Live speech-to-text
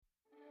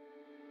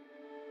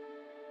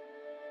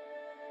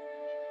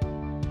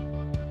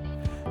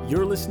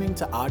You're listening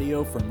to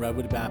audio from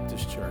Redwood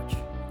Baptist Church.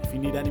 If you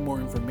need any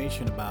more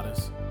information about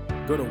us,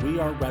 go to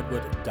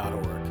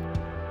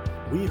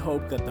weareredwood.org. We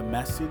hope that the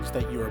message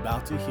that you're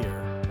about to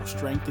hear will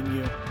strengthen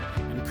you,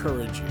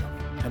 encourage you,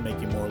 and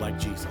make you more like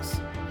Jesus.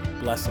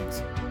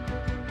 Blessings.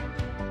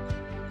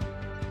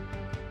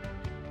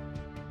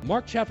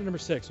 Mark chapter number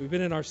 6. We've been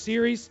in our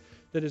series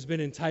that has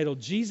been entitled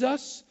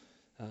Jesus,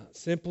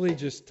 simply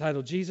just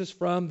titled Jesus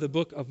from the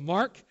book of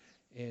Mark.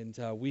 And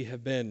we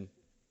have been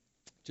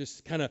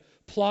just kind of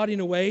plodding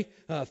away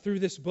through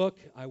this book.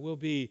 I will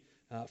be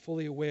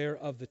fully aware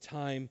of the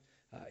time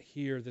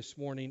here this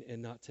morning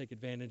and not take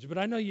advantage. But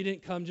I know you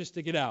didn't come just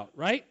to get out,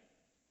 right?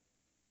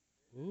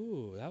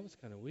 Ooh, that was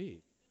kind of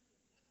weak.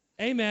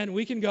 Amen.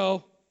 We can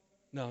go.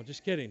 No,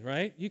 just kidding,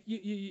 right?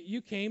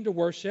 You came to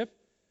worship,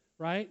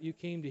 right? You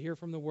came to hear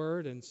from the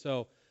Word. And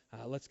so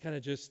let's kind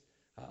of just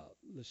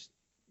let's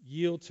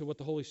yield to what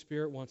the Holy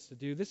Spirit wants to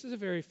do. This is a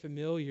very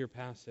familiar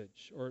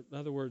passage, or in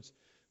other words,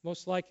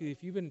 most likely,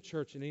 if you've been in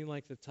church in any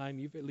length of time,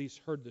 you've at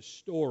least heard the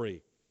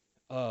story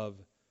of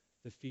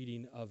the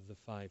feeding of the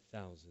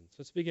 5,000. So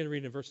let's begin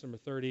reading in verse number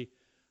 30.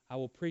 I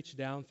will preach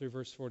down through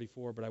verse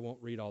 44, but I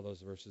won't read all those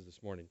verses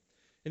this morning.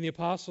 And the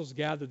apostles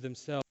gathered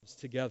themselves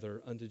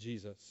together unto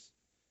Jesus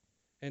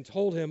and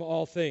told him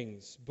all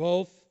things,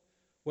 both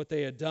what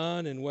they had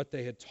done and what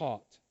they had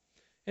taught.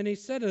 And he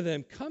said to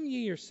them, Come ye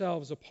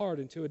yourselves apart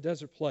into a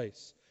desert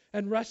place,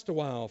 and rest a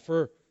while,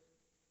 for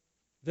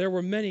there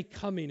were many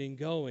coming and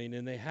going,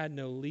 and they had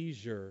no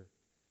leisure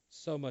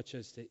so much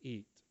as to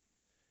eat.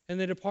 And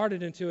they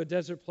departed into a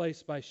desert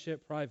place by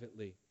ship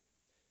privately.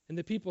 And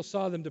the people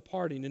saw them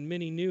departing, and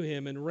many knew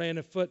him, and ran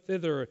afoot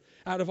thither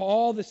out of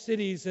all the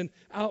cities, and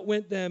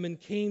outwent them, and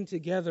came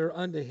together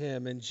unto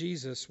him. And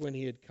Jesus, when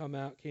he had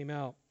came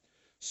out,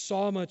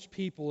 saw much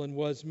people, and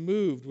was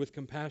moved with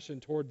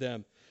compassion toward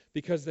them,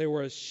 because they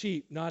were as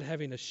sheep, not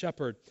having a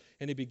shepherd.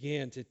 And he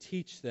began to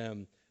teach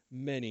them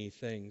many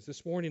things.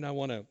 This morning I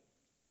want to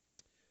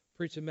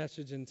preach a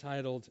message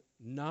entitled,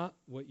 Not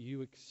What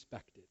You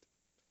Expected.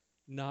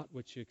 Not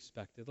what you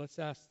expected. Let's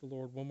ask the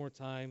Lord one more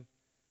time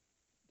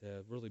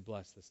to really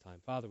bless this time.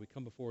 Father, we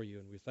come before you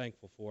and we're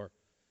thankful for,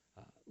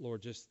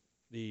 Lord, just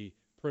the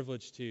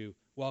privilege to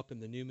welcome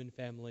the Newman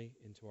family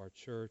into our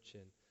church.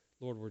 And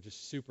Lord, we're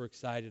just super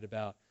excited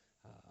about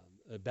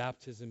a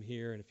baptism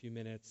here in a few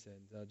minutes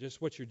and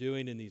just what you're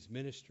doing in these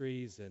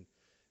ministries and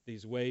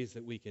these ways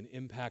that we can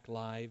impact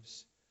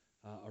lives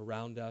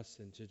around us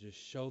and to just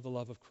show the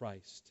love of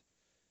Christ.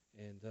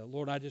 And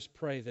Lord, I just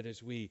pray that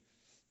as we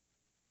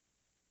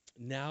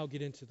now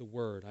get into the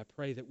Word, I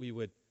pray that we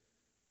would,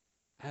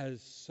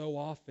 as so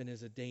often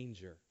is a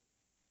danger,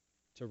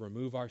 to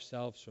remove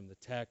ourselves from the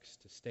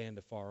text, to stand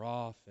afar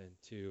off, and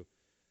to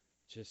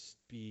just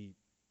be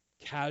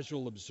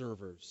casual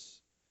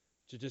observers,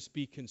 to just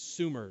be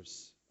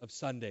consumers of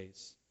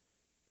Sundays,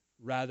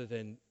 rather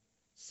than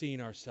seeing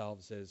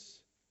ourselves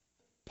as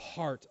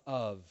part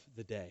of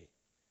the day.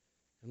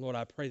 And Lord,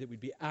 I pray that we'd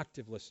be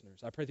active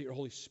listeners. I pray that your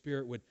Holy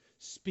Spirit would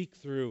speak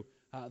through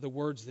the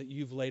words that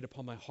you've laid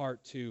upon my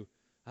heart to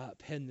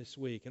pen this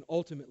week. And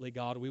ultimately,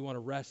 God, we want to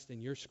rest in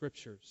your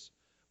scriptures.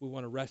 We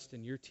want to rest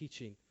in your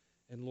teaching.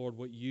 And Lord,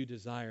 what you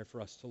desire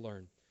for us to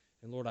learn.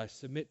 And Lord, I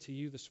submit to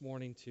you this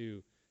morning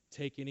to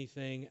take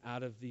anything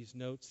out of these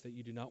notes that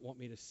you do not want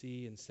me to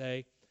see and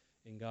say.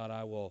 And God,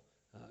 I will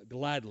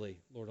gladly,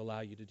 Lord,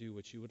 allow you to do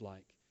what you would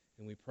like.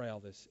 And we pray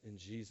all this in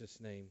Jesus'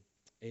 name.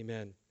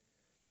 Amen.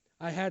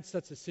 I had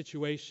such a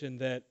situation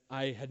that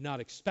I had not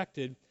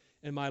expected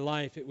in my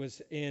life. It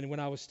was when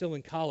I was still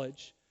in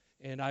college,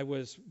 and I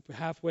was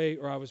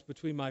I was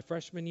between my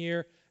freshman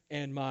year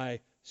and my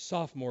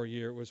sophomore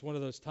year. It was one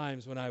of those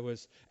times when I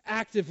was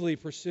actively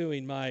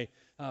pursuing my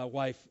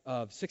wife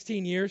of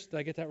 16 years. Did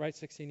I get that right?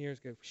 16 years?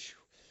 Good.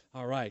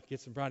 All right,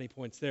 get some brownie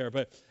points there.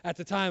 But at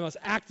the time, I was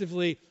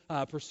actively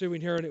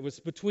pursuing her, and it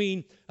was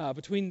between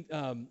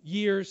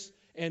years.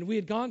 And we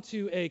had gone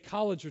to a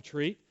college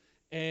retreat,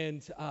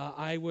 and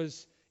I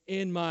was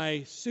in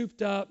my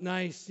souped-up,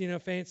 nice,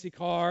 fancy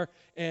car,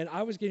 and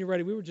I was getting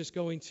ready. We were just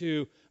going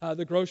to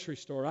the grocery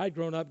store. I'd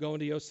grown up going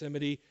to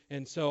Yosemite,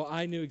 and so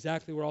I knew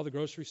exactly where all the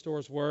grocery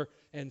stores were.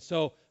 And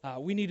so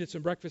we needed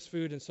some breakfast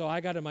food, and so I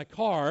got in my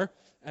car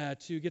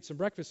to get some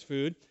breakfast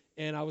food,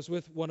 and I was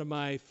with one of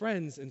my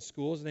friends in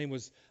school. His name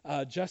was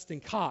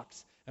Justin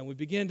Cox. And we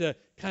began to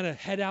kind of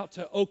head out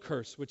to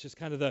Oakhurst, which is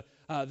kind of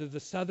the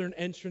southern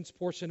entrance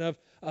portion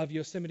of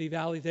Yosemite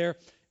Valley there.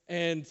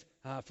 And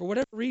for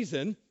whatever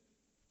reason,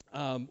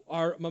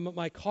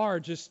 my car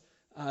just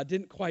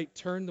didn't quite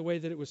turn the way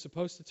that it was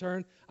supposed to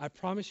turn. I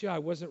promise you I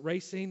wasn't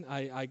racing.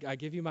 I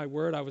give you my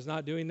word, I was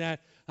not doing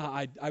that.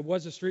 I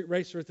was a street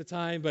racer at the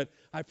time, but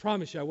I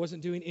promise you I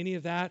wasn't doing any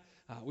of that.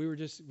 We were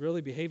just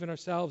really behaving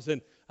ourselves.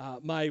 And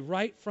my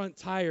right front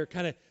tire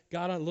kind of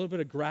got on a little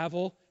bit of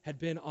gravel, had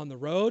been on the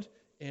road,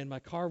 and my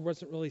car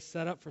wasn't really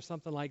set up for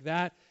something like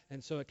that.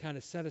 And so it kind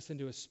of set us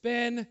into a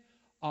spin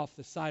off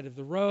the side of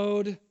the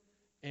road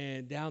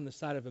and down the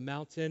side of a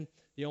mountain.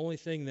 The only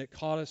thing that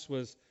caught us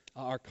was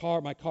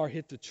my car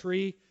hit the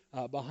tree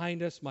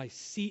behind us. My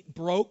seat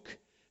broke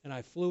and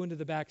I flew into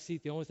the back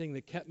seat. The only thing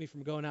that kept me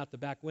from going out the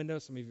back window,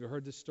 some of you have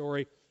heard this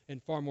story in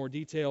far more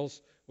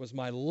details, was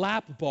my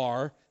lap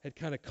bar had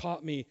kind of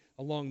caught me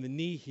along the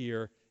knee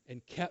here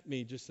and kept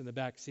me just in the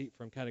back seat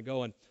from kind of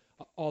going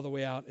all the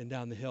way out and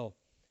down the hill.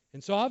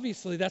 And so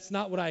obviously that's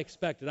not what I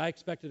expected. I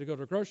expected to go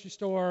to a grocery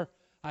store.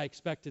 I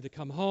expected to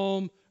come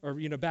home or,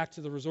 back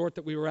to the resort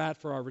that we were at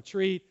for our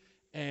retreat.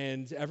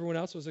 And everyone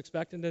else was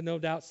expecting to no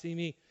doubt see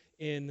me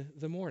in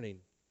the morning.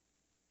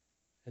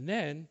 And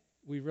then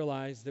we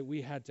realized that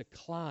we had to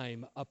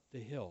climb up the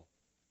hill.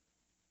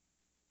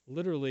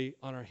 Literally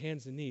on our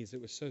hands and knees.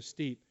 It was so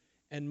steep.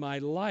 And my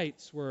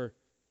lights were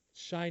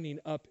shining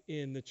up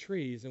in the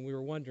trees, and we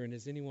were wondering,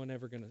 is anyone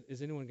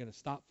going to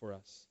stop for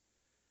us?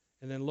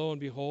 And then lo and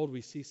behold,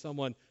 we see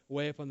someone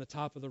way up on the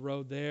top of the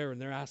road there,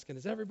 and they're asking,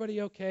 is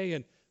everybody okay?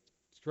 And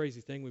it's a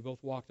crazy thing. We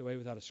both walked away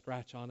without a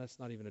scratch on us,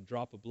 not even a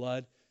drop of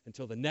blood,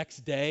 until the next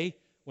day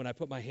when I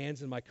put my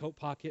hands in my coat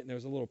pocket and there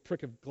was a little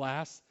prick of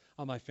glass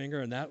on my finger,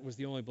 and that was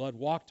the only blood.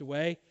 Walked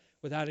away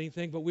without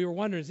anything. But we were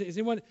wondering, is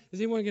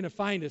anyone going to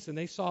find us? And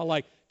they saw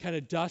like kind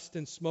of dust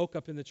and smoke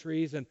up in the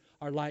trees, and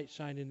our light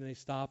shined in, and they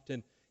stopped,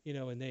 and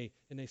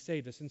they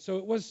saved us. And so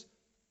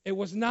it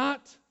was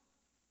not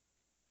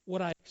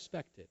what I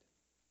expected.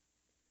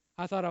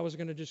 I thought I was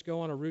going to just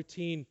go on a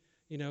routine,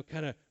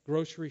 kind of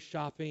grocery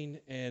shopping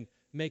and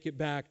make it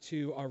back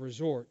to our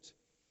resort.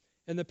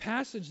 And the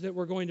passage that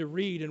we're going to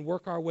read and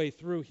work our way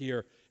through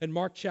here in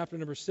Mark chapter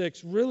number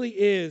 6 really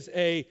is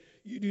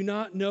you do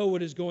not know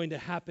what is going to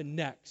happen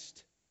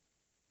next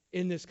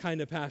in this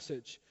kind of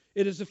passage.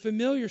 It is a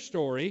familiar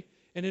story,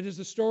 and it is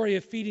the story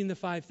of feeding the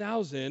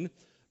 5,000,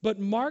 but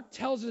Mark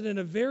tells it in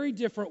a very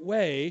different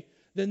way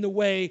than the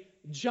way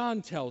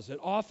John tells it.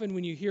 Often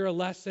when you hear a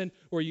lesson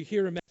or you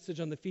hear a message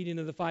on the feeding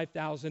of the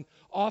 5,000,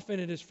 often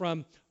it is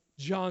from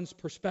John's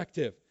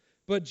perspective.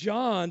 But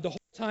John, the whole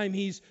time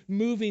he's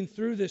moving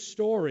through this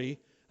story,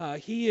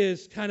 he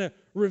is kind of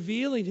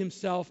revealing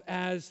himself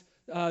as,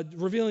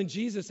 revealing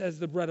Jesus as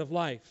the bread of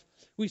life.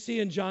 We see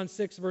in John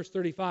 6, verse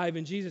 35,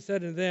 and Jesus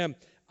said unto them,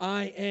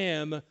 I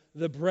am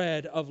the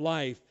bread of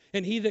life.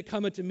 And he that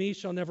cometh to me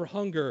shall never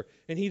hunger,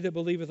 and he that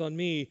believeth on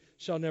me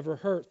shall never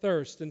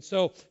thirst. And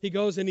so he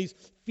goes and he's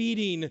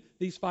feeding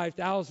these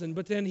 5,000.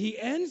 But then he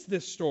ends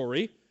this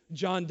story,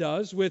 John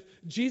does, with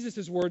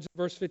Jesus' words in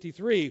verse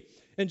 53.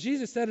 And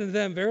Jesus said unto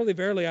them, Verily,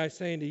 verily, I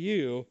say unto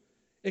you,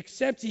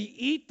 except ye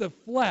eat the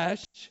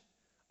flesh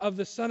of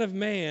the Son of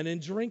Man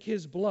and drink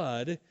his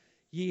blood,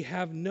 ye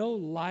have no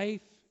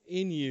life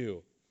in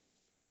you.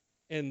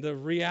 And the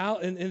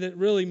and it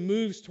really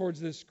moves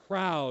towards this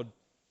crowd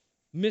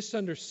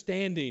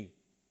misunderstanding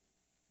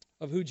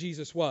of who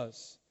Jesus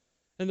was.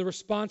 And the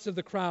response of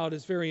the crowd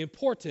is very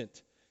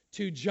important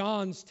to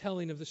John's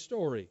telling of the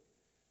story.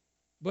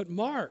 But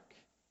Mark,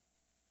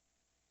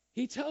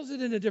 he tells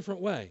it in a different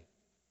way.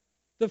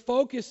 The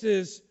focus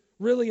is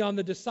really on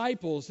the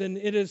disciples, and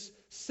it is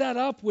set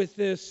up with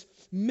this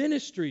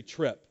ministry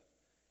trip.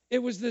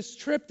 It was this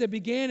trip that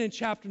began in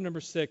chapter number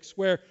 6,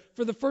 where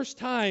for the first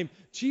time,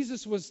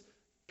 Jesus was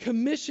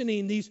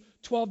commissioning these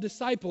 12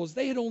 disciples.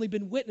 They had only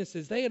been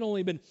witnesses. They had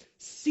only been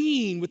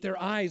seeing with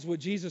their eyes what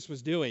Jesus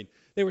was doing.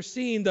 They were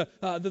seeing the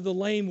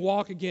lame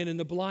walk again and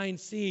the blind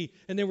see,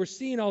 and they were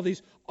seeing all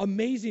these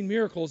amazing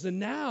miracles. And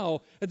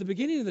now, at the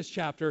beginning of this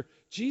chapter,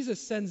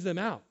 Jesus sends them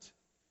out.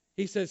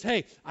 He says,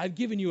 hey, I've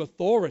given you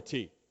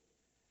authority.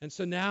 And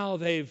so now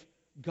they've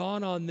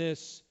gone on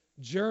this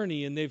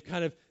journey, and they've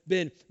kind of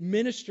been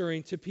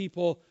ministering to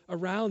people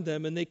around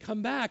them, and they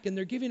come back and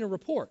they're giving a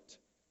report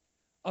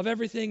of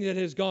everything that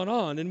has gone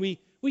on. And we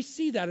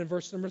see that in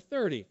verse number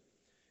 30.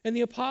 And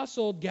the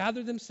apostles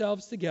gathered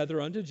themselves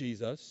together unto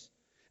Jesus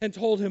and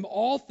told him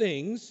all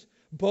things,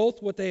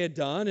 both what they had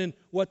done and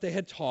what they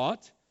had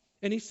taught.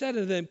 And he said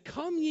to them,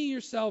 Come ye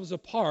yourselves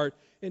apart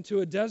into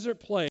a desert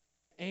place,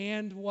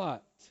 and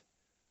what?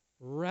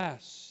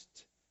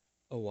 Rest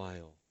a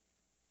while.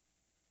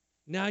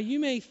 Now you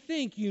may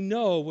think you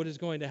know what is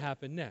going to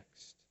happen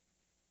next.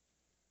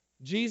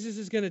 Jesus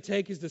is going to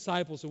take his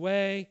disciples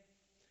away.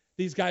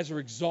 These guys are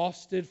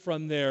exhausted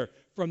from their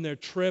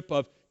trip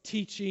of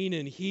teaching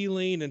and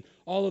healing and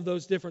all of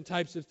those different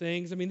types of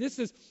things. I mean, this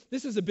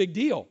is a big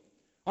deal.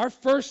 Our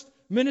first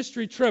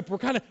ministry trip, we're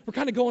kind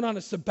of going on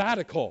a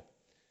sabbatical.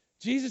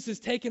 Jesus is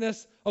taking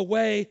us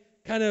away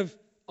kind of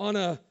on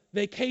a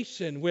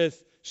vacation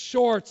with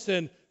shorts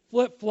and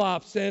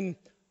flip-flops and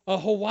a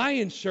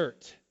Hawaiian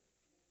shirt.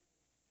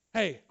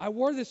 Hey, I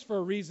wore this for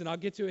a reason. I'll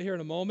get to it here in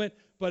a moment.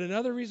 But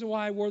another reason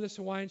why I wore this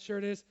Hawaiian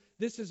shirt is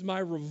this is my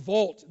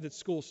revolt that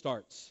school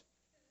starts.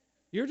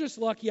 You're just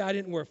lucky I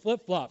didn't wear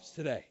flip-flops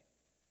today.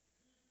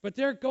 But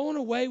they're going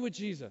away with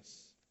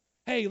Jesus.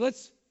 Hey,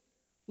 let's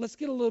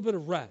get a little bit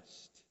of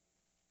rest.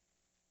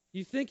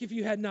 You think if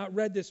you had not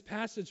read this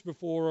passage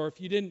before, or if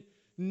you didn't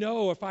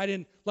know, if I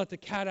didn't let the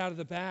cat out of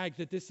the bag,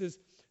 that this is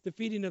the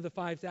feeding of the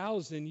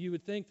 5,000, you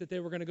would think that they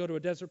were going to go to a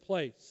desert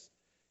place.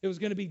 It was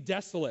going to be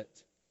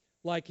desolate,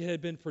 like it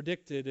had been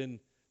predicted, and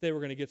they were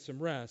going to get some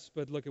rest.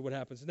 But look at what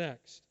happens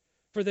next.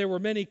 For there were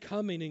many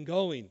coming and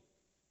going,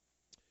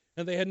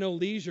 and they had no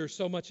leisure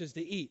so much as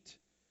to eat.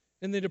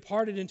 And they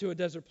departed into a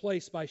desert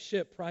place by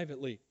ship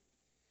privately.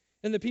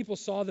 And the people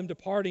saw them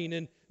departing,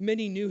 and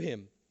many knew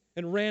him,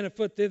 and ran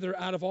afoot thither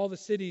out of all the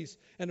cities,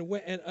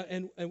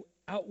 and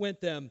outwent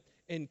them,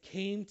 and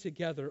came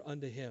together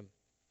unto him.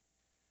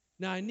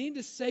 Now, I need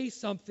to say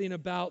something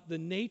about the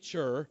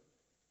nature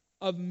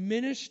of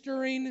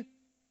ministering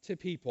to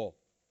people.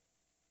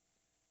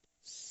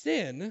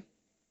 Sin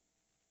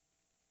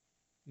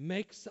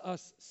makes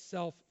us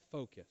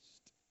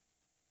self-focused.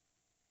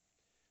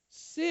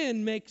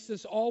 Sin makes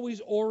us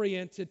always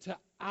oriented to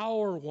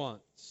our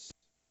wants,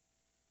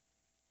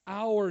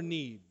 our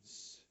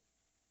needs,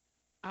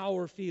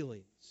 our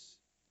feelings.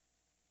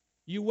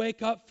 You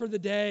wake up for the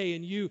day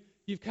and you've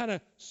kind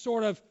of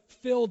sort of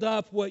filled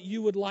up what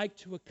you would like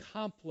to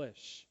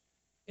accomplish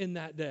in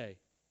that day.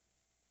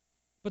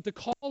 But the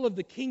call of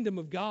the kingdom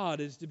of God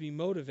is to be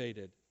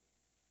motivated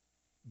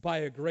by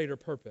a greater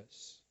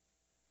purpose.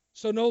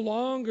 So no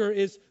longer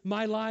is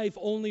my life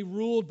only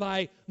ruled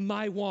by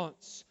my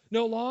wants.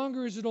 No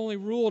longer is it only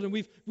ruled, and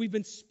we've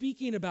been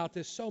speaking about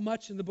this so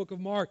much in the book of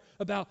Mark,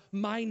 about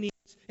my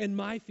needs and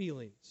my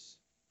feelings.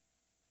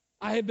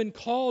 I have been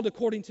called,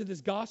 according to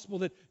this gospel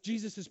that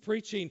Jesus is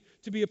preaching,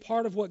 to be a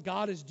part of what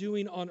God is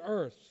doing on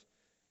earth.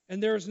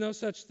 And there is no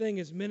such thing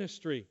as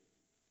ministry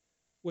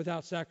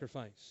without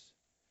sacrifice.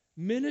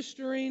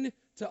 Ministering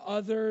to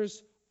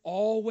others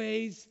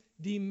always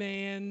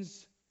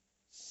demands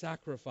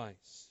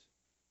sacrifice.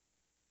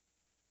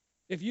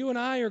 If you and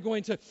I are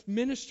going to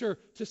minister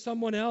to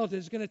someone else,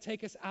 it's going to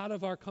take us out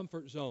of our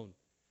comfort zone.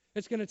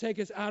 It's going to take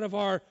us out of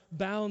our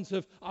bounds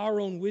of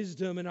our own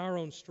wisdom and our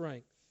own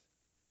strength.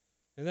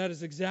 And that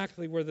is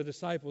exactly where the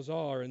disciples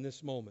are in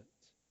this moment.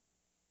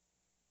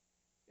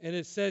 And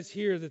it says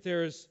here that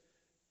there's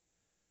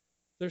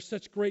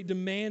such great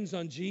demands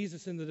on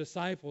Jesus and the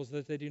disciples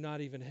that they do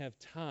not even have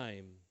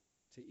time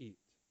to eat.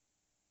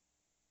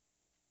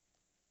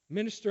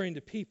 Ministering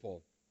to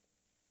people,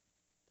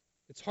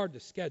 it's hard to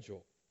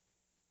schedule.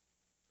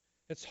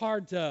 It's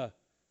hard to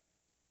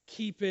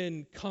keep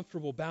in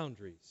comfortable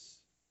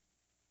boundaries.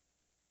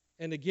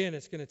 And again,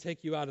 it's going to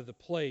take you out of that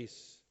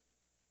place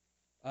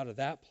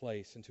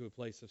into a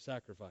place of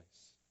sacrifice.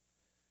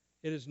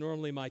 It is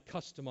normally my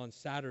custom on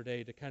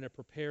Saturday to kind of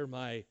prepare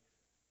my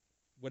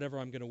whatever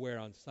I'm going to wear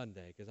on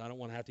Sunday, because I don't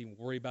want to have to even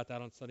worry about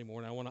that on Sunday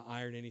morning. I don't want to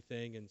iron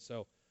anything. And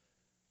so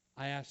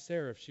I asked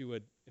Sarah if she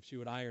would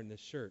iron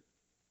this shirt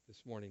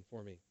this morning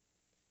for me.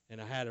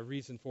 And I had a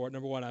reason for it.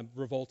 Number one, I'm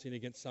revolting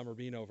against summer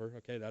being over.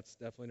 Okay, that's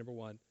definitely number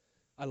one.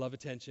 I love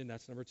attention.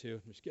 That's number two.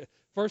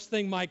 First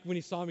thing, Mike, when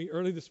he saw me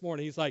early this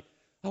morning, he's like,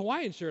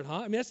 Hawaiian shirt, huh?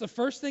 I mean, that's the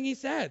first thing he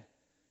said.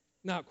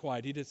 Not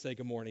quite. He did say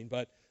good morning.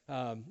 But,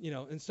 but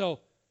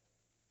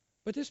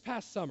this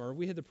past summer,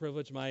 we had the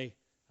privilege, my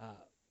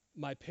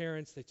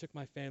parents, they took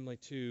my family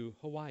to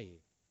Hawaii.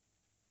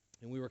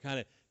 And we were kind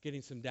of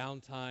getting some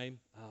downtime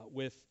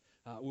with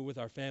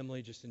our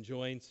family, just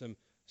enjoying some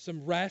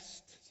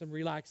rest, some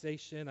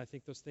relaxation. I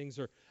think those things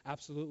are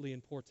absolutely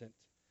important.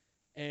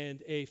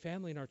 And a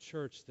family in our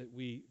church that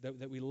we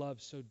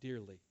love so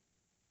dearly,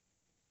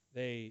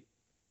 they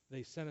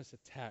sent us a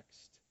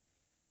text,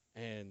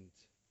 and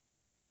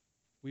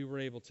we were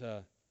able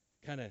to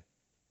kind of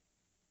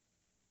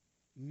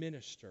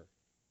minister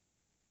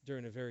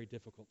during a very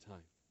difficult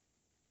time.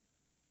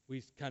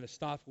 We kind of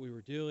stopped what we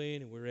were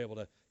doing, and we were able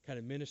to kind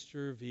of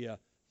minister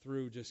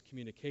through just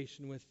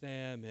communication with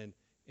them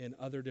and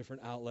other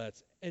different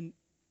outlets. And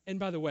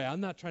by the way,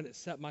 I'm not trying to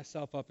set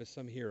myself up as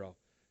some hero.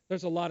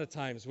 There's a lot of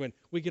times when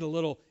we get a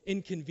little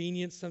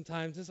inconvenienced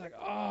sometimes. It's like,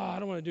 I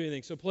don't want to do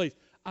anything. So please,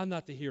 I'm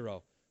not the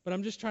hero. But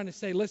I'm just trying to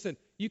say, listen,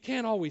 you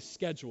can't always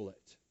schedule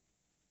it.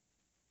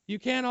 You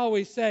can't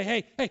always say,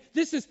 hey,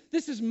 this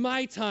is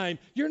my time.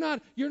 You're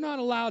not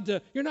allowed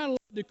to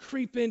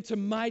creep into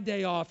my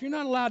day off. You're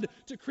not allowed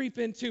to creep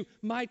into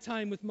my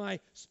time with my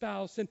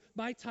spouse and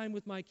my time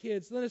with my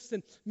kids.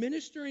 Listen,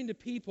 ministering to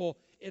people,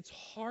 it's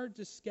hard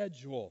to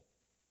schedule.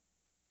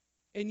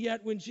 And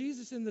yet when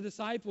Jesus and the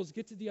disciples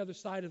get to the other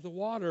side of the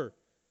water,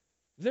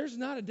 there's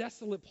not a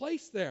desolate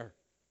place there.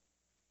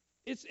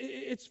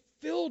 It's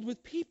filled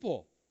with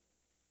people.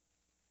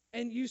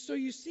 And you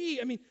see,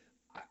 I mean,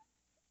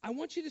 I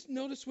want you to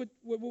notice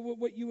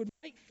what you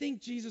might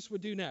think Jesus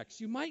would do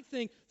next. You might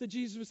think that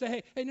Jesus would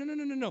say, hey,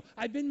 no.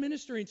 I've been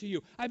ministering to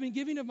you. I've been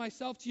giving of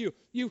myself to you.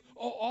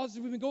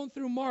 We've been going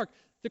through Mark.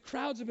 The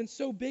crowds have been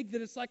so big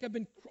that it's like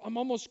I'm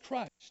almost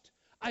crushed.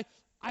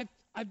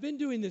 I've been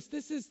doing this.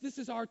 This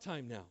is our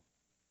time now.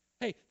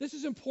 Hey, this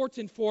is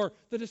important for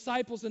the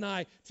disciples and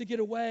I to get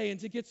away and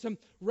to get some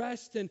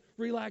rest and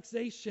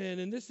relaxation.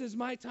 And this is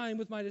my time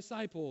with my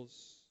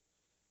disciples.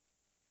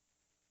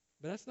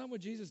 But that's not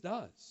what Jesus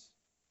does.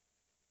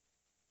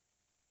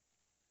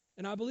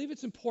 And I believe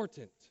it's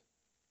important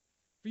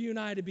for you and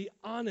I to be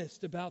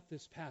honest about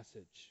this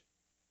passage.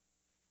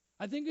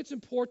 I think it's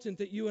important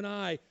that you and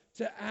I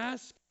to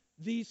ask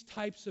these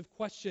types of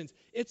questions.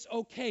 It's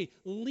okay.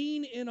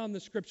 Lean in on the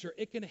Scripture.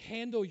 It can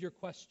handle your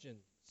questions.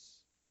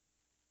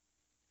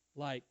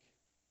 Like,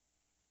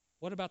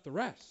 what about the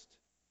rest?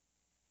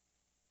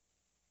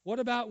 What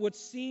about what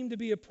seemed to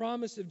be a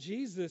promise of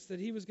Jesus that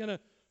he was going to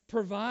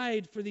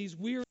provide for these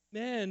weary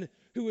men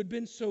who had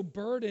been so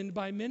burdened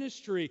by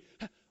ministry?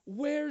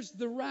 Where's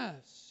the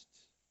rest?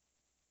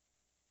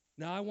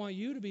 Now, I want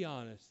you to be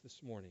honest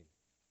this morning.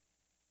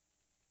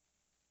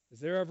 Is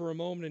there ever a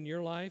moment in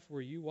your life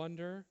where you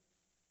wonder,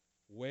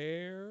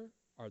 where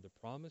are the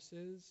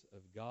promises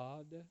of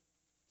God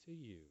to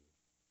you?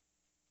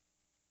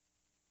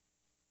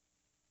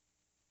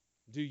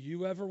 Do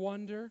you ever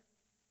wonder,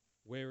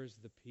 where is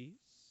the peace?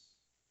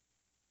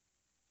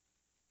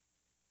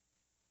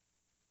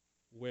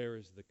 Where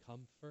is the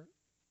comfort?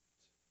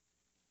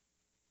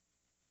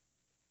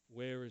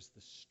 Where is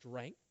the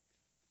strength?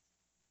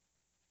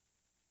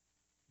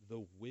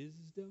 The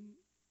wisdom?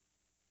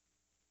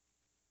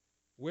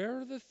 Where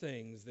are the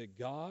things that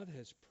God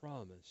has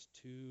promised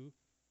to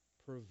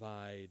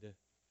provide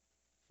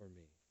for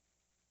me?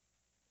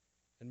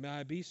 And may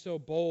I be so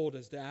bold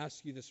as to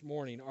ask you this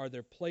morning, are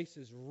there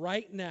places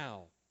right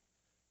now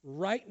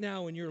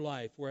in your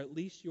life where at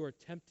least you are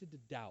tempted to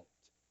doubt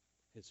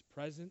His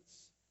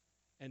presence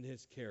and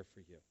His care for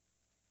you?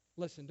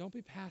 Listen, don't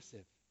be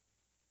passive.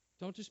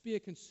 Don't just be a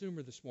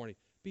consumer this morning.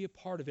 Be a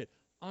part of it.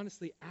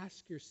 Honestly,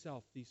 ask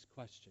yourself these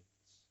questions.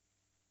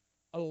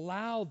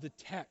 Allow the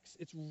text.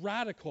 It's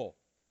radical.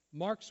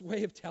 Mark's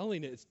way of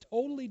telling it is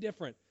totally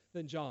different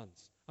than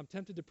John's. I'm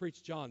tempted to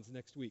preach John's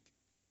next week.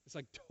 It's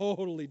like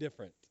totally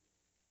different.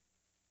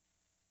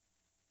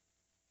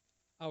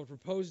 I would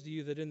propose to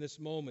you that in this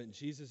moment,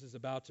 Jesus is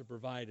about to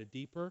provide a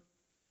deeper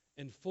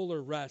and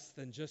fuller rest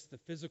than just the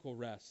physical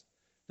rest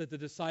that the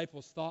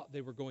disciples thought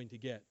they were going to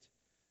get.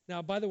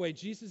 Now, by the way,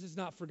 Jesus has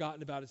not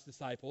forgotten about his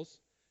disciples.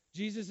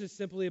 Jesus is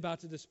simply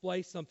about to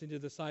display something to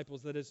the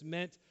disciples that is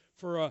meant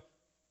for a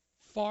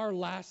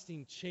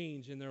far-lasting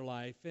change in their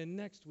life. And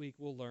next week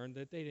we'll learn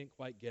that they didn't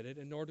quite get it,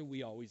 and nor do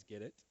we always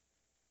get it.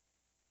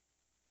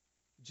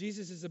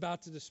 Jesus is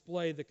about to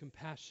display the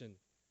compassion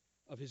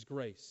of his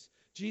grace.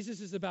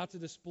 Jesus is about to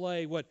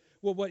display what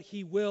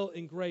he will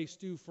in grace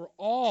do for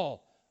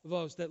all of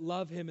those that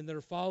love him and that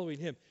are following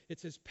him.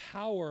 It's his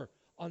power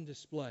on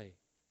display.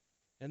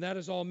 And that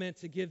is all meant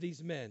to give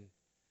these men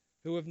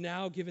who have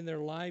now given their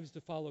lives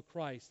to follow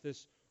Christ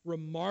this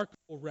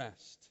remarkable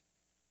rest,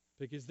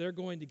 because they're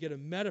going to get a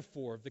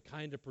metaphor of the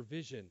kind of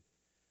provision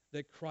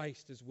that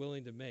Christ is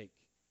willing to make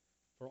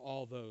for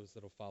all those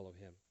that will follow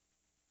him.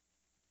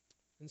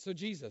 And so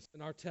Jesus,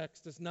 in our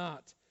text, does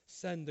not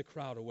send the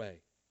crowd away.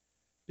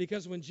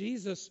 Because when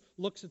Jesus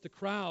looks at the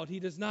crowd,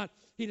 he does not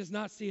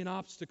see an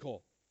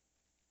obstacle.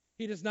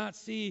 He does not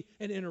see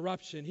an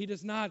interruption. He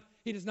does not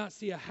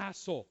see a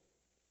hassle.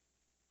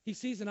 He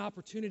sees an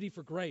opportunity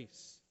for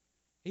grace.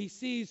 He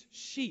sees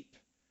sheep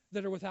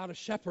that are without a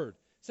shepherd.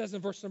 It says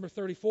in verse number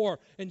 34,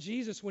 and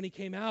Jesus, when he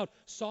came out,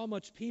 saw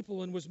much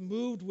people and was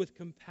moved with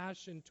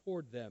compassion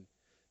toward them,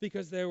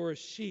 because they were as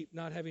sheep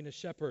not having a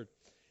shepherd,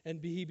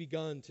 and he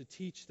begun to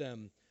teach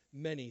them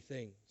many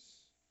things.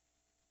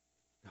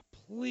 Now,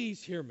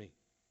 please hear me.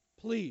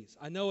 Please.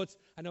 I know it's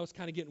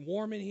kind of getting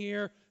warm in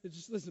here.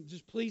 Just listen,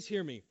 just please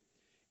hear me.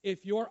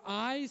 If your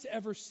eyes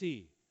ever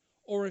see,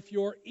 or if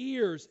your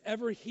ears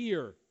ever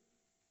hear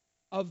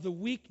of the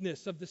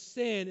weakness, of the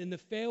sin and the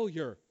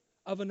failure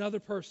of another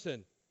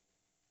person,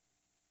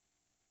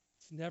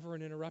 it's never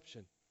an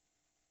interruption.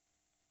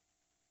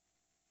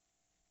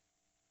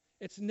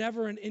 It's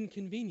never an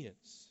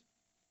inconvenience.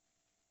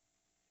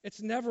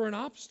 It's never an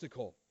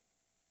obstacle.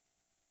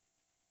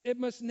 It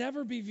must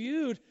never be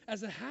viewed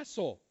as a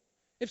hassle.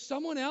 If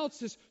someone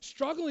else is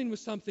struggling with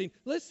something,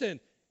 listen,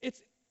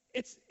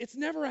 it's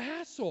never a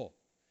hassle.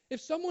 If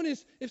someone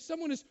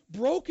is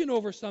broken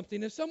over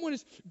something, if someone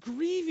is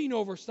grieving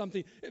over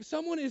something, if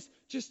someone is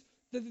just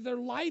their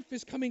life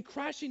is coming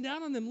crashing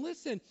down on them,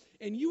 listen,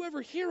 and you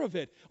ever hear of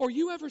it or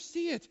you ever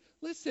see it,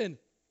 listen,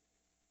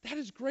 that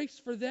is grace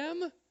for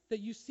them that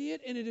you see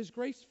it, and it is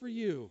grace for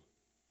you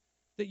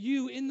that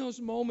you in those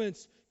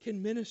moments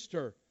can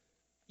minister.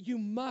 You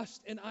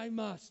must, and I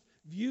must,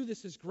 view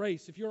this as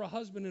grace. If you're a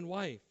husband and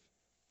wife,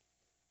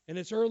 and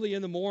it's early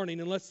in the morning,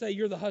 and let's say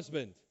you're the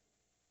husband,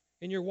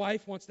 and your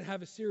wife wants to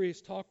have a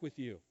serious talk with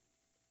you,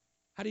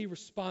 how do you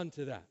respond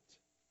to that?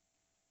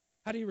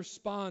 How do you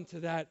respond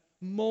to that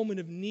moment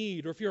of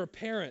need? Or if you're a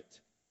parent,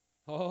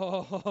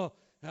 hello,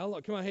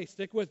 come on, hey,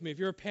 stick with me. If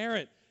you're a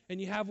parent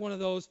and you have one of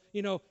those,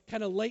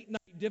 kind of late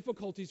night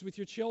difficulties with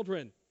your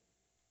children,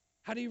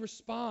 how do you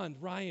respond,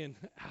 Ryan,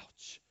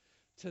 ouch,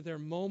 to their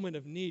moment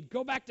of need?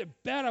 Go back to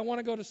bed, I want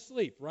to go to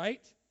sleep,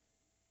 right?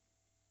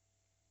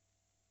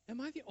 Am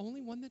I the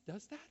only one that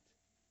does that?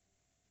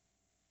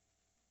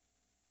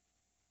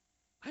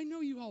 I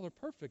know you all are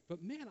perfect,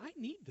 but man, I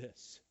need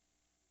this.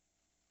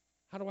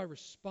 How do I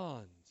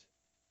respond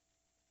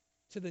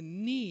to the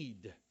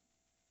need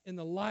in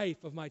the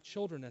life of my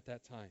children at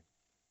that time?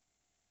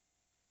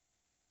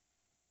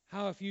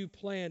 How if you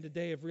planned a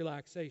day of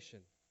relaxation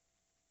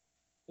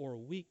or a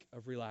week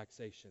of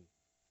relaxation,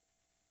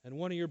 and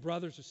one of your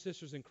brothers or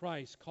sisters in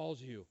Christ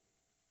calls you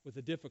with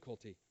a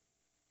difficulty,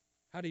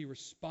 how do you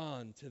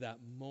respond to that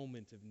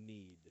moment of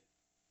need?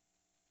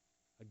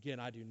 Again,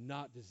 I do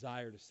not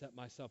desire to set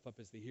myself up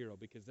as the hero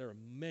because there are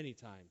many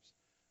times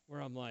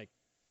where I'm like,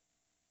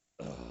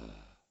 ugh.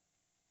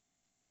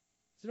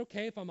 Is it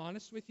okay if I'm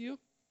honest with you? Are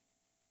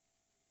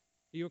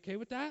you okay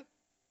with that?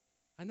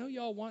 I know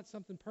y'all want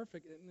something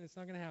perfect, and it's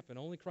not going to happen.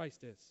 Only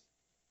Christ is.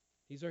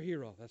 He's our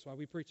hero. That's why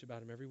we preach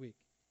about him every week.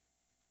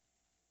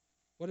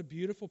 What a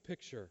beautiful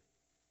picture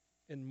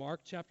in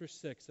Mark chapter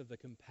 6 of the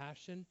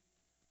compassion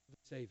of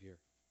the Savior.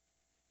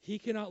 He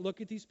cannot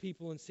look at these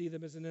people and see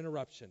them as an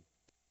interruption.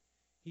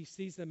 He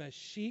sees them as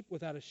sheep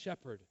without a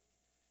shepherd,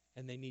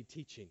 and they need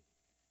teaching.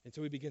 And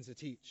so he begins to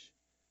teach.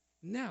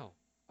 Now,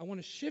 I want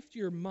to shift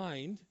your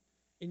mind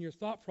in your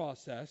thought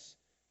process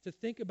to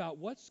think about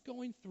what's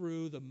going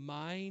through the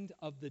mind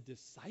of the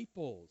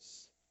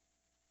disciples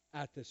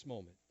at this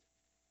moment.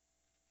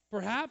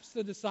 Perhaps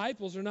the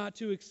disciples are not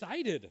too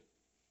excited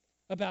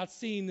about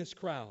seeing this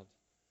crowd.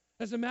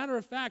 As a matter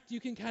of fact, you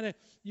can kind of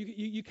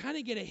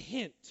get a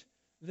hint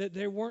that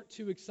they weren't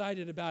too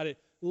excited about it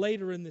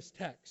later in this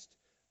text.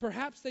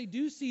 Perhaps they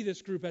do see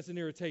this group as an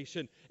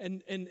irritation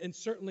and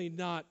certainly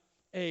not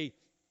a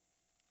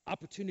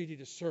opportunity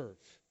to serve.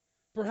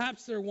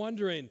 Perhaps they're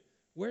wondering,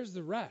 where's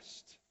the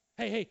rest?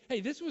 Hey,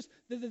 this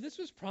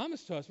was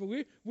promised to us.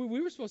 We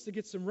were supposed to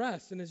get some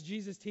rest. And as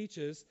Jesus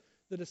teaches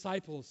the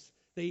disciples,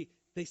 they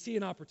see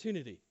an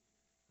opportunity.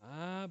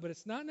 But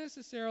it's not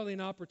necessarily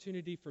an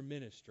opportunity for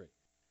ministry.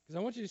 Because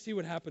I want you to see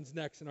what happens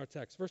next in our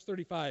text. Verse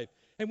 35.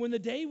 And when the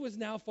day was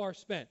now far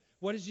spent,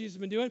 what has Jesus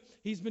been doing?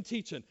 He's been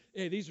teaching.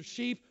 Hey, these are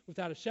sheep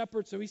without a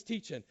shepherd, so he's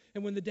teaching.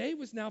 And when the day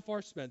was now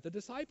far spent, the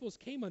disciples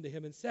came unto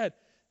him and said,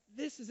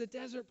 this is a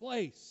desert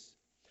place,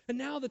 and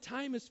now the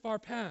time is far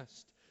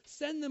past.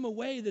 Send them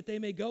away that they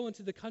may go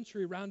into the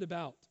country round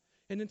about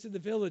and into the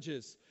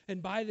villages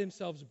and buy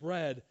themselves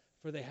bread,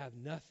 for they have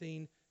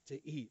nothing to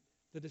eat.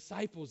 The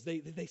disciples,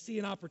 they see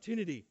an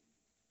opportunity.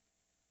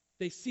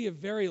 They see a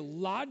very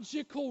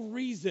logical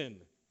reason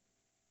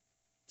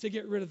to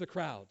get rid of the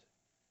crowd.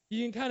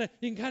 You can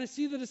kind of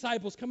see the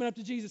disciples coming up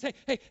to Jesus.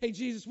 Hey,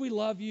 Jesus, we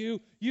love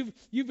you.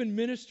 You've been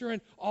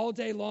ministering all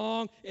day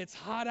long. It's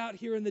hot out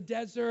here in the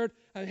desert.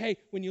 Hey,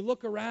 when you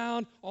look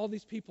around, all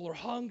these people are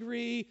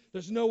hungry.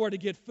 There's nowhere to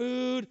get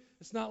food.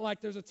 It's not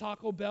like there's a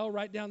Taco Bell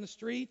right down the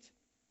street.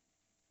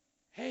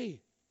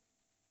 Hey,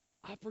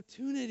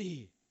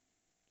 opportunity.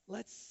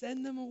 Let's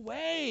send them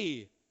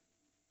away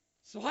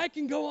so I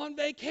can go on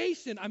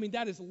vacation. I mean,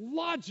 that is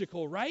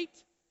logical, right?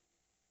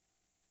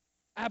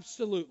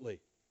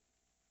 Absolutely.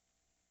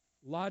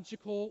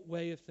 Logical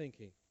way of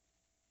thinking.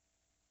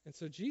 And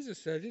so Jesus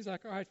said, he's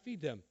like, all right,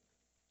 feed them.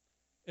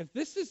 If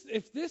this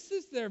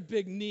is their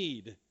big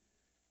need,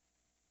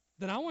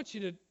 then I want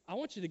you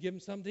to give them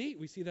something to eat.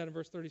 We see that in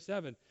verse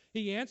 37.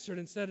 He answered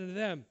and said unto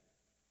them,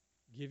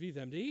 give ye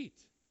them to eat.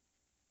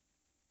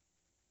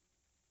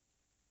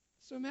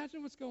 So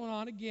imagine what's going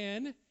on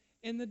again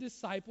in the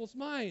disciples'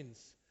 minds.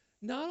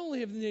 Not only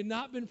have they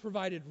not been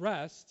provided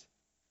rest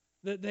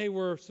that they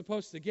were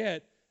supposed to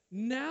get,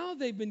 now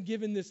they've been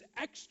given this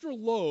extra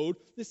load,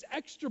 this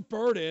extra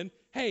burden.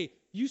 Hey,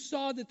 you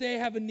saw that they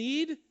have a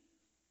need?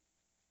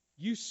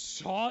 You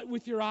saw it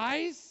with your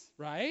eyes,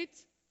 right?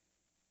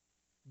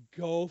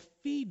 Go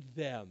feed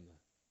them.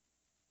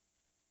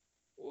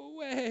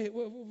 Wait,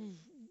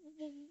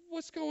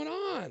 what's going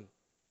on?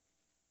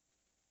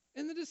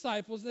 And the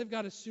disciples, they've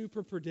got a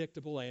super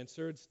predictable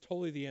answer. It's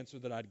totally the answer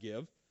that I'd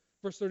give.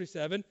 Verse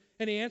 37,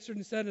 and he answered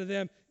and said unto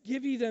them,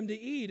 give ye them to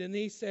eat. And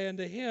they say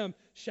unto him,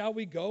 shall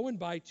we go and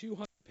buy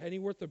 200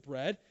 pennyworth of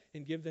bread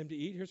and give them to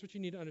eat? Here's what you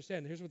need to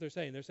understand. Here's what they're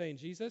saying. They're saying,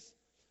 Jesus,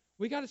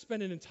 we got to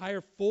spend an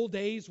entire full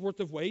day's worth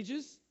of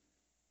wages.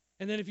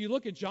 And then if you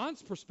look at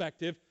John's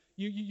perspective,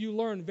 you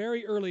learn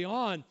very early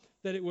on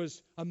that it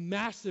was a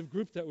massive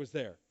group that was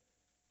there.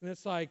 And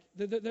it's like,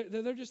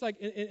 they're just like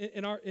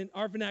in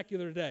our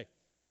vernacular today.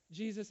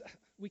 Jesus,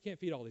 we can't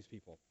feed all these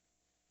people.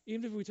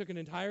 Even if we took an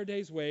entire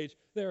day's wage,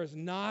 there is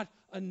not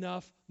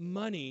enough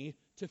money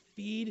to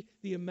feed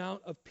the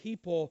amount of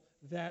people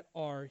that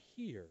are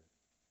here.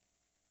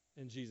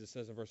 And Jesus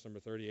says in verse number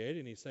 38,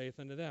 and he saith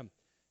unto them,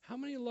 how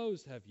many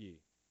loaves have ye?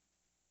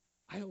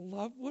 I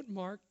love what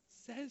Mark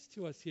says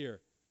to us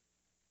here.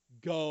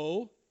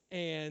 Go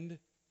and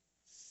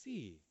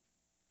see.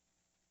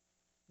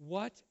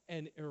 What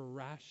an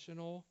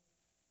irrational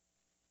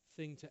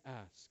thing to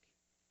ask.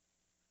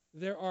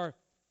 There are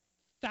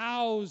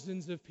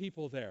thousands of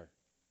people there.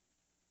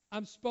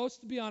 I'm supposed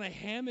to be on a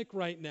hammock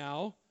right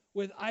now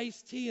with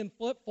iced tea and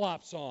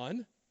flip-flops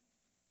on,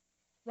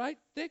 right?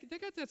 They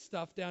got that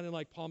stuff down in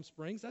like Palm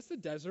Springs. That's the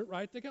desert,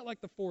 right? They got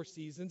like the Four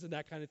Seasons and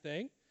that kind of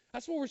thing.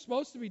 That's what we're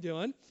supposed to be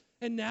doing.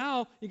 And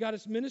now you got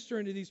us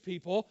ministering to these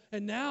people,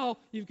 and now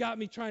you've got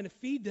me trying to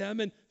feed them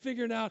and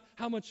figuring out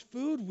how much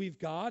food we've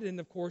got. And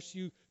of course,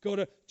 you go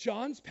to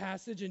John's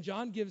passage, and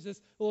John gives us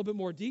a little bit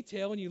more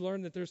detail, and you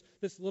learn that there's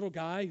this little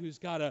guy who's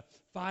got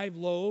 5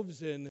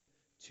 loaves and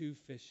 2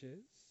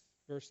 fishes.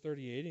 Verse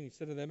 38, and he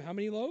said to them, how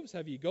many loaves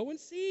have ye? Go and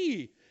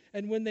see.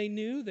 And when they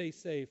knew, they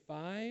say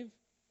 5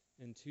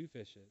 and 2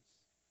 fishes.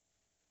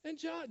 And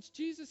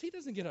Jesus, he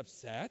doesn't get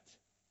upset.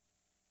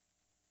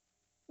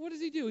 What does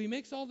he do? He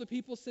makes all the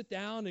people sit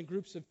down in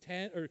groups of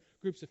 10 or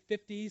groups of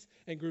 50s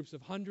and groups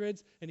of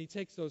hundreds, and he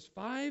takes those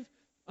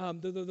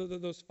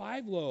those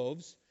 5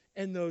 loaves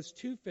and those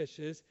 2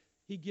 fishes.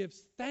 He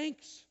gives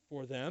thanks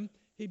for them.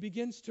 He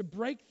begins to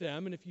break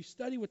them, and if you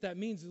study what that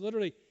means,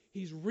 literally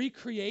he's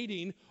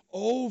recreating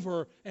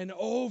over and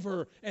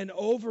over and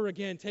over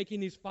again,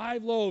 taking these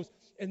 5 loaves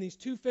and these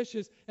 2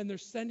 fishes, and they're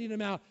sending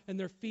them out, and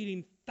they're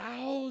feeding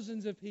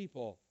thousands of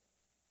people.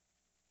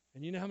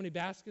 And you know how many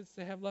baskets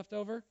they have left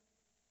over?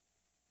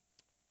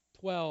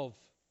 12.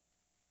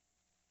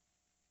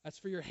 That's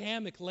for your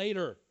hammock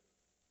later.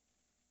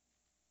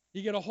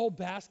 You get a whole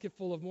basket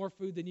full of more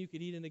food than you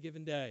could eat in a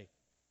given day.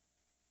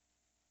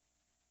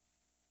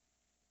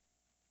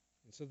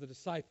 And so the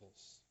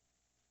disciples,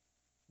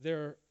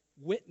 they're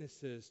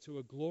witnesses to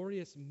a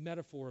glorious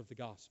metaphor of the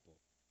gospel.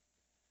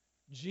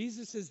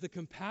 Jesus is the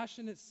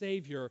compassionate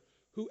Savior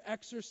who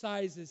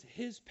exercises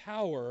his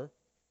power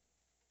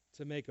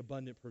to make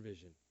abundant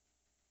provision.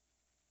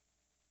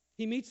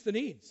 He meets the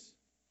needs.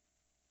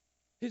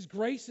 His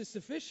grace is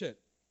sufficient.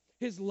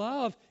 His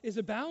love is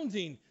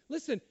abounding.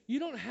 Listen, you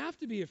don't have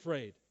to be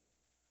afraid.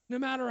 No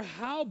matter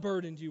how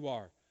burdened you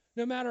are,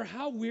 no matter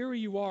how weary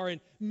you are in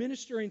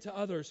ministering to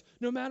others,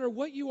 no matter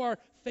what you are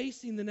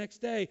facing the next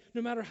day,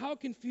 no matter how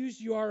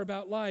confused you are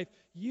about life,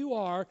 you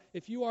are,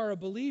 if you are a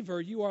believer,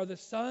 you are the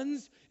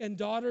sons and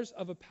daughters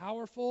of a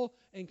powerful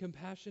and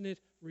compassionate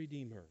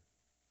Redeemer.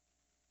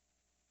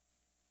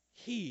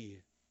 He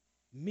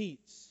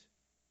meets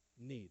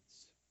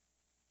needs.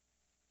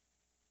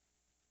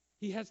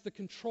 He has the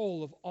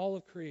control of all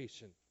of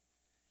creation.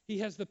 He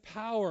has the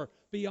power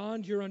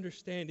beyond your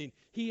understanding.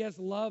 He has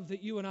love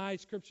that you and I,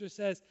 Scripture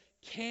says,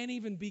 can't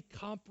even be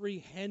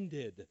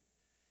comprehended.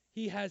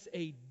 He has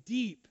a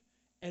deep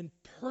and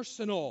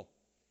personal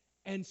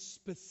and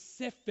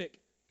specific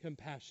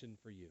compassion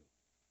for you.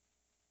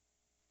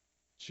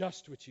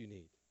 Just what you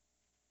need.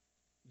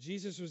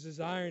 Jesus was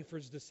desiring for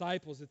his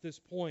disciples at this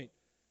point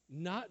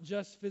not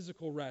just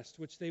physical rest,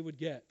 which they would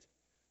get,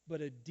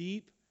 but a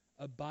deep,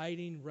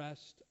 abiding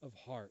rest of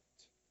heart.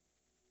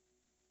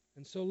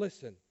 And so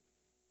listen,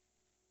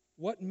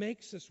 what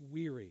makes us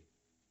weary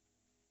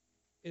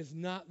is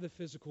not the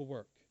physical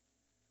work.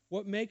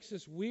 What makes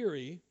us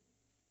weary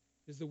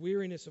is the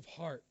weariness of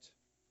heart.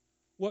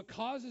 What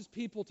causes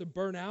people to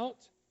burn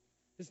out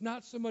is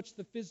not so much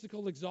the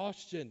physical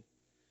exhaustion.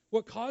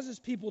 What causes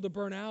people to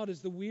burn out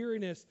is the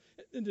weariness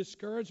and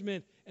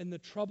discouragement and the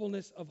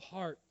troubleness of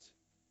heart.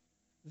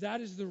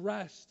 That is the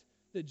rest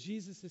that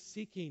Jesus is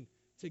seeking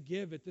to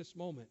give at this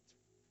moment.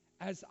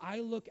 As I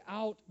look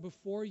out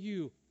before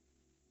you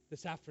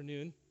this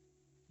afternoon,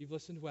 you've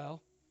listened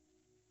well,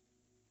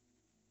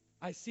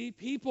 I see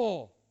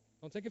people.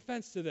 Don't take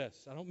offense to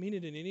this. I don't mean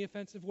it in any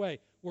offensive way.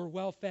 We're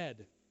well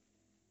fed.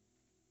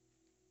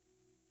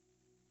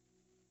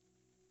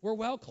 We're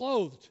well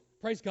clothed.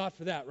 Praise God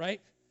for that,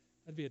 right?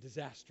 That'd be a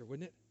disaster,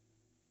 wouldn't it?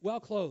 Well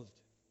clothed.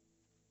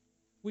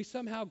 We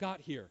somehow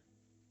got here.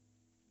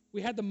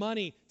 We had the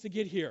money to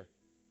get here.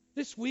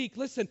 This week,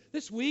 listen,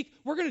 this week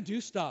we're going to do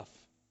stuff.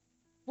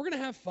 We're going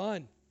to have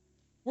fun.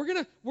 We're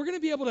going to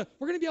be able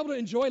to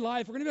enjoy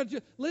life. We're going to be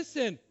able to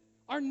listen.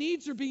 Our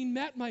needs are being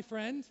met, my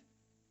friend.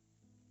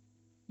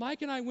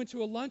 Mike and I went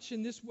to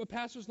a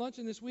pastor's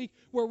luncheon this week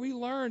where we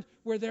learned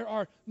where there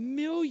are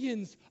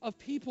millions of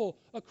people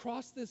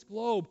across this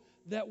globe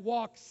that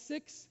walk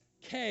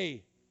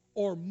 6K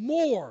or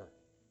more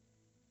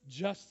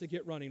just to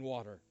get running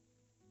water.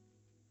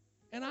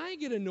 And I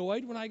get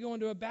annoyed when I go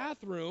into a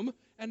bathroom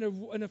and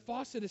a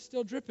faucet is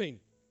still dripping.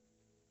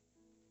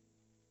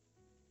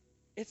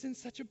 It's in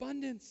such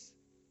abundance.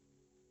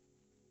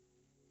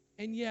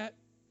 And yet,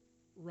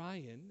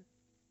 Ryan,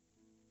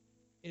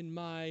 in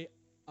my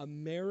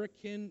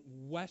American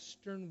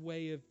Western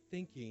way of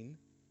thinking,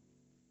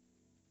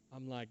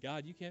 I'm like,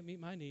 God, you can't meet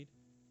my need.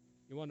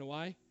 You want to know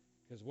why?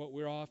 Because what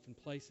we're often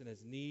placing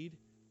as need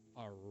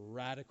are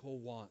radical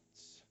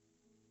wants.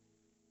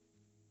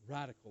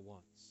 Radical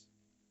wants.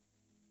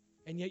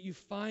 And yet you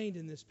find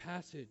in this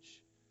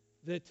passage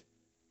that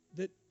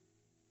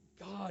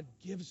God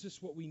gives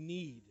us what we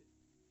need.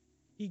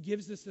 He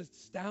gives us an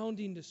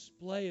astounding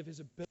display of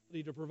his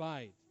ability to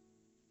provide.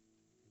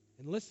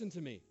 And listen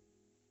to me.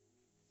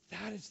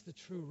 That is the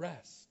true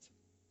rest.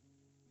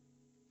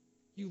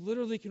 You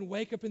literally can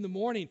wake up in the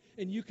morning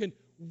and you can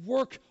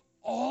work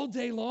all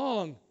day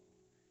long.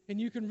 And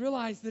you can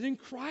realize that in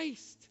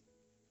Christ,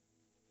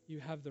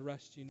 you have the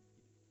rest you need.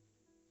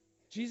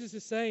 Jesus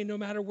is saying, no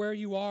matter where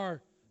you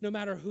are, no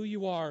matter who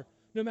you are,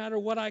 no matter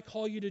what I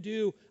call you to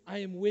do, I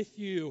am with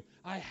you.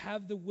 I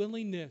have the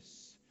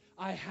willingness.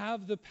 I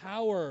have the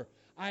power.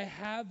 I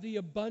have the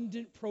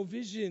abundant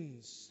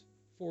provisions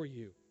for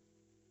you.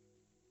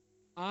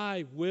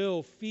 I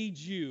will feed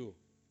you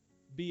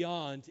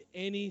beyond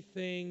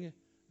anything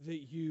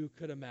that you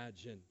could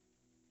imagine.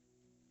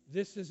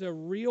 This is a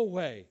real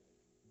way,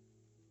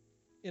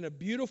 in a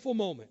beautiful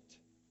moment,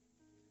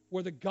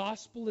 where the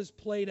gospel is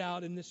played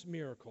out in this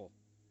miracle.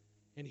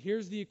 And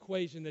here's the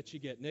equation that you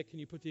get. Nick, can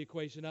you put the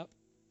equation up?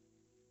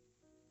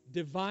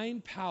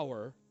 Divine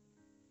power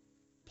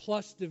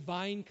plus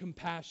divine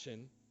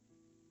compassion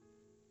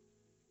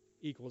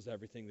equals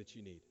everything that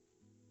you need.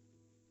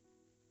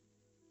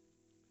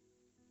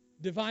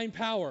 Divine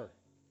power,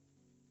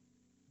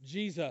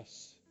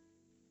 Jesus.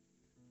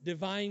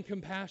 Divine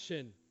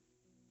compassion,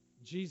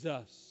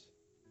 Jesus,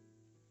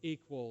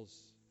 equals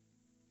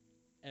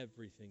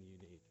everything you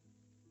need.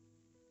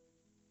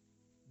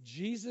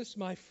 Jesus,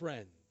 my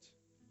friend,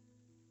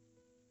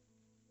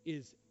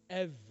 is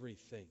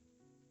everything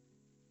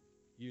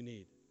you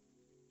need.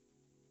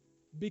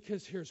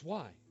 Because here's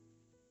why.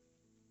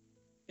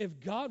 If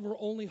God were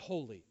only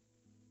holy,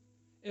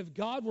 if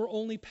God were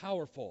only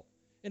powerful,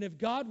 and if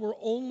God were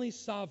only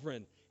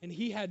sovereign, and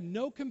He had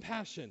no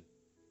compassion,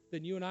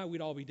 then you and I,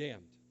 we'd all be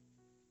damned.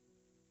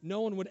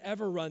 No one would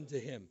ever run to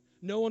Him.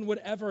 No one would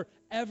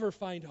ever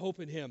find hope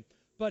in Him.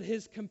 But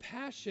His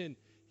compassion,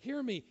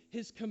 hear me,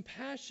 His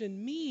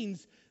compassion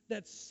means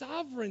that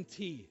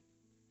sovereignty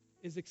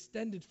is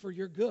extended for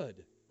your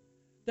good.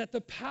 That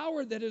the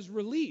power that is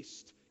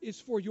released is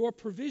for your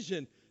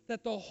provision.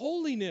 That the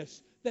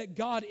holiness that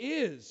God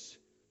is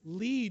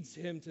leads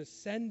Him to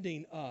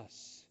sending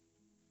us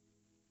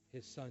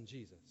His Son,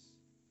 Jesus.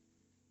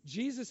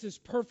 Jesus'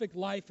 perfect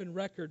life and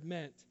record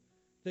meant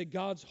that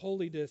God's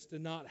holiness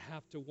did not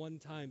have to one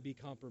time be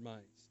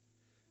compromised.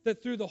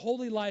 That through the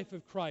holy life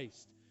of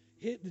Christ,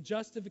 the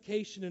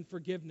justification and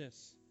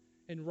forgiveness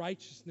and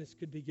righteousness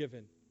could be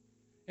given.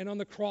 And on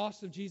the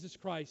cross of Jesus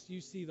Christ,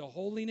 you see the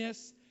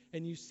holiness,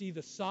 and you see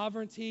the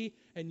sovereignty,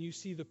 and you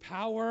see the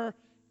power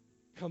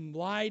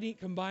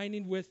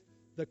combining with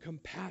the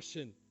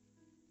compassion.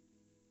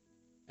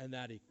 And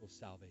that equals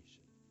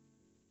salvation.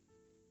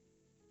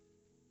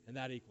 And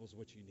that equals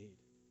what you need.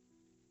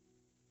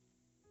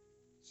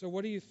 So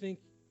what do you think?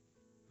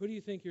 Who do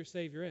you think your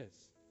Savior is?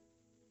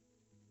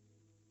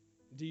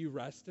 Do you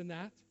rest in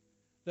that?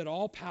 That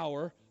all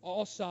power,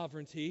 all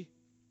sovereignty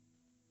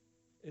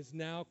is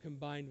now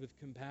combined with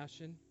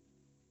compassion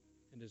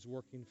and is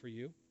working for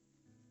you?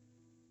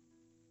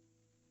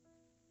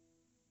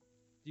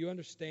 Do you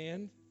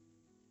understand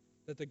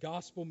that the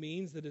gospel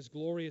means that His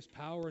glorious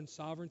power and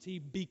sovereignty,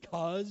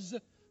 because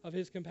of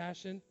His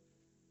compassion,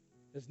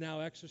 is now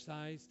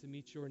exercised to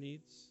meet your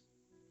needs?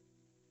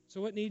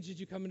 So what needs did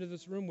you come into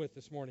this room with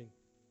this morning?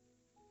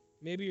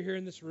 Maybe you're here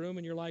in this room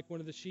and you're like one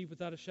of the sheep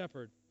without a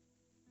shepherd.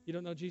 You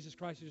don't know Jesus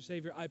Christ as your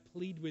Savior. I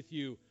plead with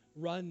you,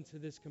 run to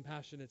this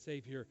compassionate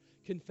Savior.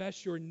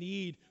 Confess your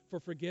need for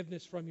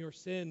forgiveness from your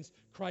sins.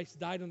 Christ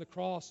died on the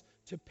cross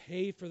to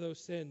pay for those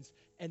sins,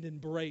 and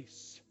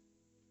embrace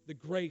the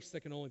grace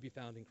that can only be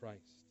found in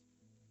Christ.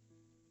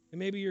 And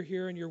maybe you're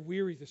here and you're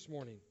weary this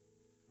morning.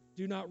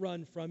 Do not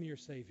run from your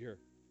Savior.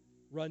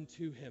 Run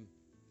to Him.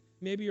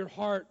 Maybe your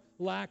heart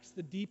lacks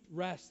the deep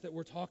rest that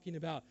we're talking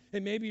about.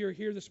 And maybe you're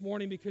here this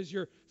morning because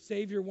your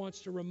Savior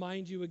wants to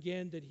remind you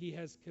again that He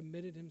has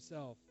committed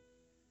Himself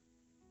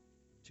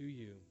to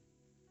you.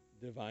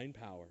 Divine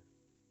power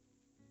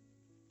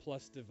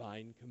plus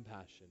divine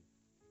compassion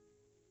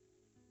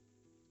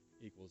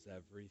equals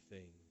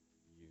everything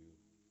you need.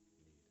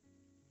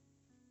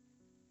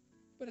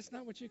 But it's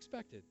not what you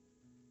expected.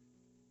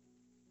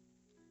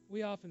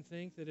 We often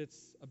think that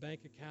it's a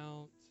bank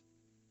account,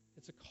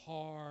 it's a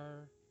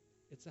car,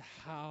 it's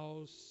a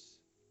house.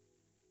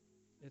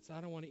 It's,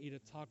 I don't want to eat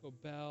at Taco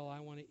Bell,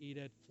 I want to eat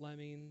at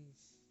Fleming's.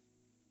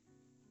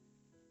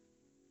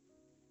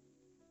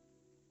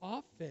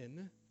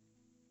 Often,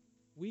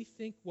 we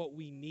think what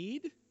we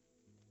need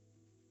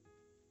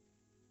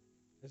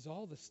is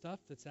all the stuff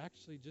that's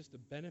actually just a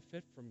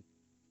benefit from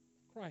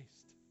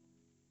Christ.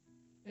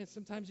 And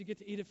sometimes you get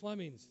to eat at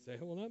Fleming's. Say,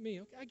 well, not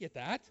me. Okay, I get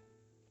that.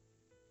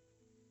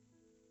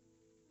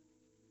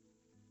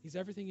 He's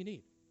everything you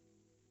need.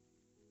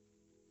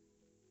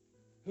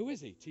 Who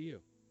is He to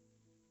you?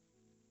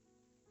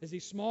 Is He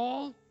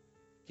small?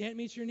 Can't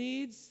meet your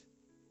needs?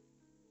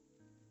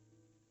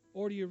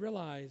 Or do you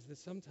realize that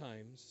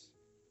sometimes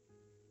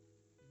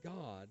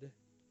God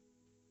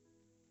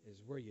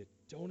is where you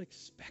don't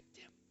expect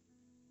Him?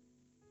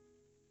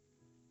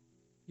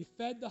 You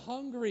fed the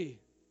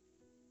hungry.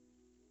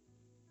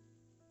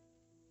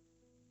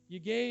 You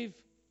gave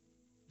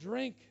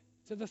drink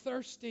to the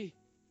thirsty.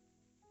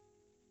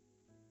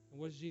 And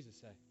what does Jesus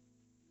say?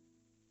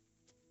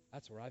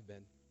 That's where I've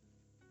been.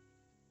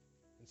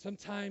 And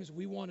sometimes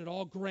we want it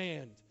all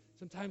grand.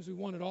 Sometimes we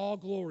want it all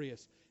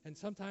glorious. And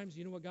sometimes,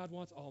 you know what God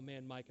wants? Oh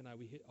man, Mike and I,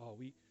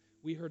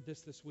 we heard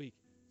this week.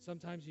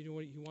 Sometimes, you know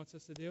what He wants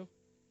us to do?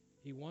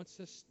 He wants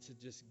us to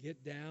just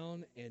get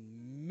down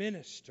and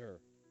minister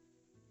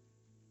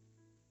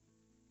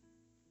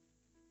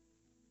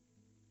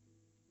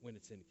when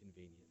it's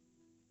inconvenient.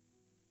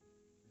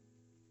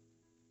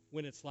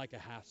 When it's like a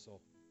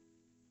hassle.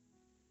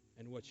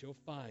 And what you'll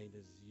find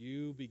is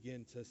you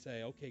begin to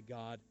say, okay,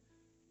 God,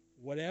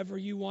 whatever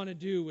you want to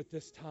do with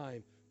this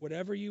time,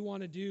 whatever you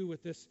want to do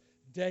with this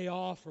day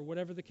off or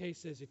whatever the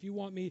case is, if you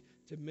want me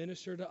to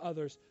minister to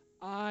others,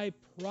 I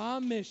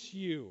promise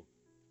you,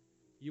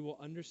 you will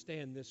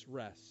understand this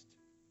rest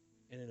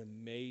in an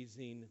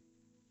amazing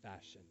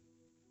fashion.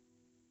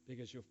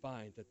 Because you'll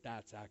find that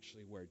that's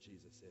actually where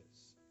Jesus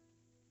is.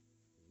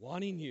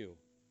 wanting you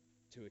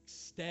to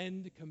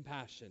extend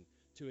compassion,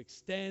 to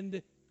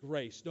extend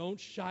grace. Don't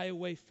shy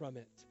away from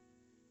it,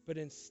 but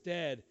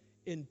instead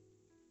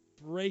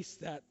embrace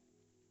that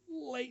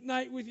late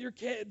night with your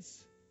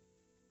kids.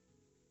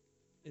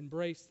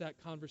 Embrace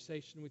that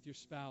conversation with your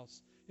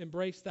spouse.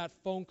 Embrace that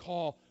phone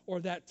call or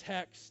that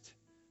text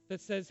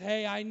that says,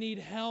 hey, I need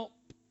help.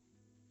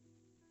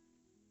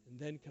 And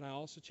then can I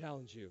also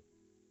challenge you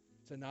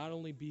to not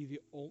only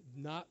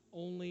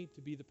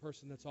to be the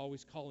person that's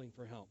always calling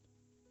for help,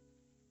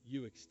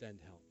 you extend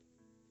help.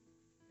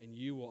 And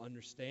you will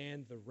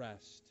understand the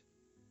rest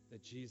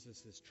that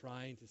Jesus is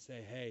trying to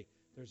say, hey,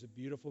 there's a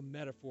beautiful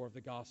metaphor of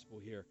the gospel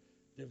here.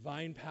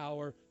 Divine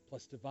power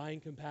plus divine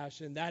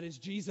compassion, that is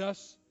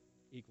Jesus,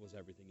 equals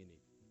everything you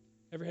need.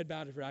 Every head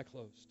bowed, every eye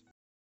closed.